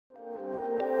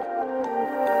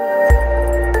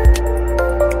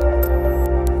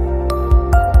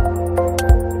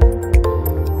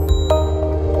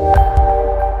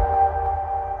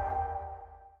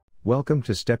Welcome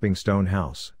to Stepping Stone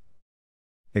House.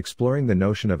 Exploring the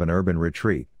notion of an urban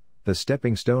retreat, the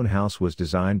Stepping Stone House was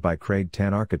designed by Craig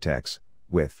Tan Architects,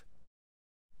 with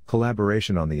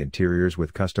collaboration on the interiors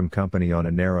with custom company on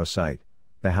a narrow site.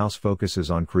 The house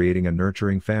focuses on creating a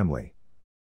nurturing family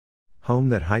home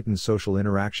that heightens social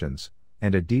interactions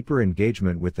and a deeper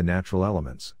engagement with the natural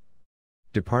elements.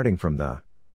 Departing from the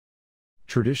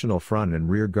traditional front and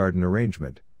rear garden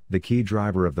arrangement, the key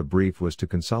driver of the brief was to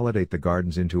consolidate the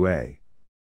gardens into a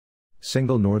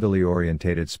single northerly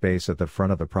orientated space at the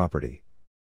front of the property.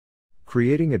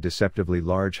 Creating a deceptively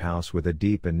large house with a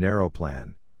deep and narrow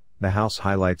plan, the house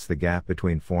highlights the gap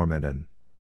between form and an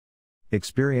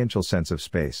experiential sense of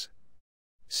space.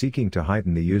 Seeking to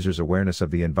heighten the user's awareness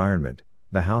of the environment,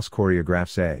 the house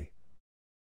choreographs a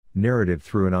narrative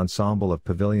through an ensemble of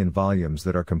pavilion volumes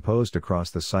that are composed across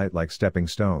the site like stepping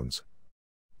stones.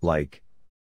 Like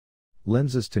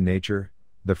lenses to nature,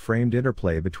 the framed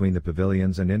interplay between the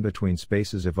pavilions and in-between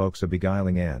spaces evokes a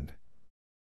beguiling and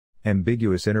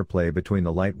ambiguous interplay between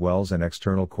the light wells and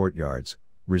external courtyards,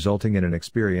 resulting in an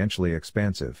experientially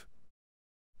expansive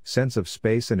sense of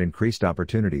space and increased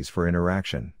opportunities for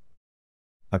interaction.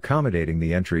 Accommodating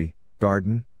the entry,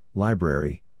 garden,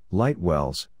 library, light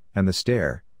wells, and the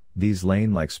stair, these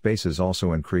lane-like spaces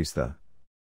also increase the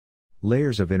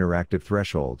layers of interactive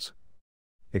thresholds.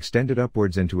 Extended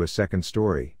upwards into a second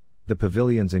story, the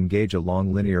pavilions engage a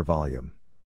long linear volume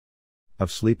of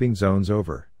sleeping zones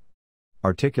over.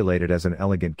 Articulated as an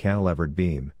elegant cantilevered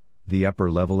beam, the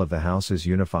upper level of the house is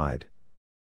unified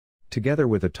together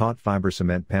with a taut fiber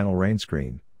cement panel rain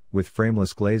screen, with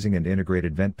frameless glazing and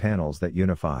integrated vent panels that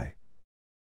unify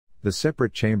the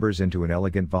separate chambers into an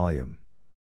elegant volume.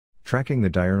 Tracking the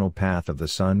diurnal path of the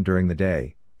sun during the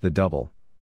day, the double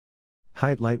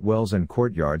height light wells and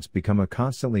courtyards become a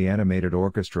constantly animated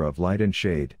orchestra of light and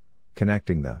shade,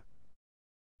 connecting the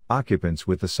occupants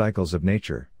with the cycles of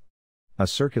nature. A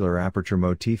circular aperture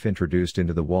motif introduced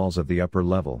into the walls of the upper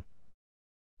level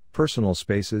personal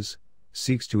spaces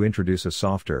seeks to introduce a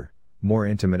softer, more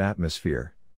intimate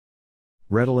atmosphere.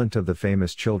 Redolent of the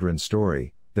famous children's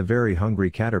story, The Very Hungry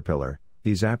Caterpillar,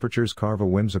 these apertures carve a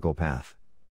whimsical path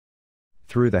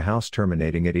through the house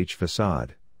terminating at each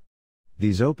facade.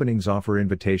 These openings offer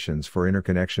invitations for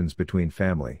interconnections between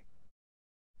family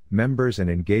members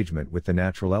and engagement with the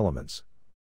natural elements.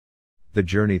 The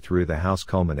journey through the house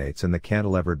culminates in the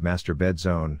cantilevered master bed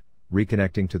zone,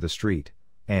 reconnecting to the street,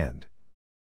 and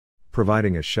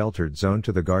providing a sheltered zone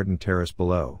to the garden terrace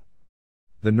below.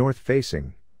 The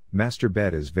north-facing master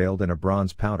bed is veiled in a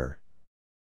bronze powder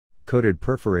coated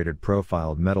perforated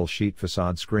profiled metal sheet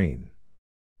facade screen.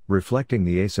 Reflecting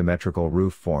the asymmetrical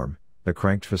roof form, the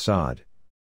cranked facade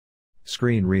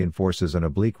screen reinforces an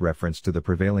oblique reference to the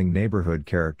prevailing neighborhood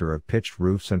character of pitched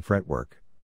roofs and fretwork.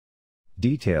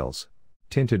 Details: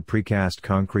 tinted precast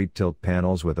concrete tilt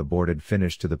panels with a boarded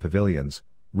finish to the pavilions,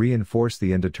 reinforce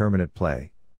the indeterminate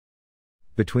play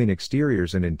between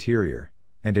exteriors and interior,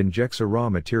 and injects a raw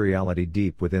materiality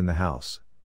deep within the house.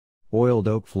 Oiled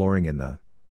oak flooring in the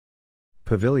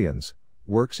pavilions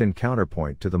works in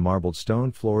counterpoint to the marbled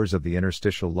stone floors of the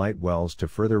interstitial light wells to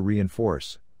further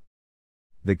reinforce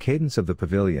the cadence of the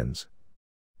pavilions.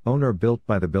 Owner built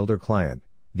by the builder client,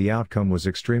 the outcome was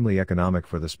extremely economic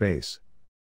for the space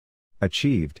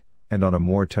achieved, and on a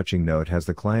more touching note has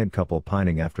the client couple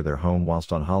pining after their home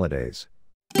whilst on holidays.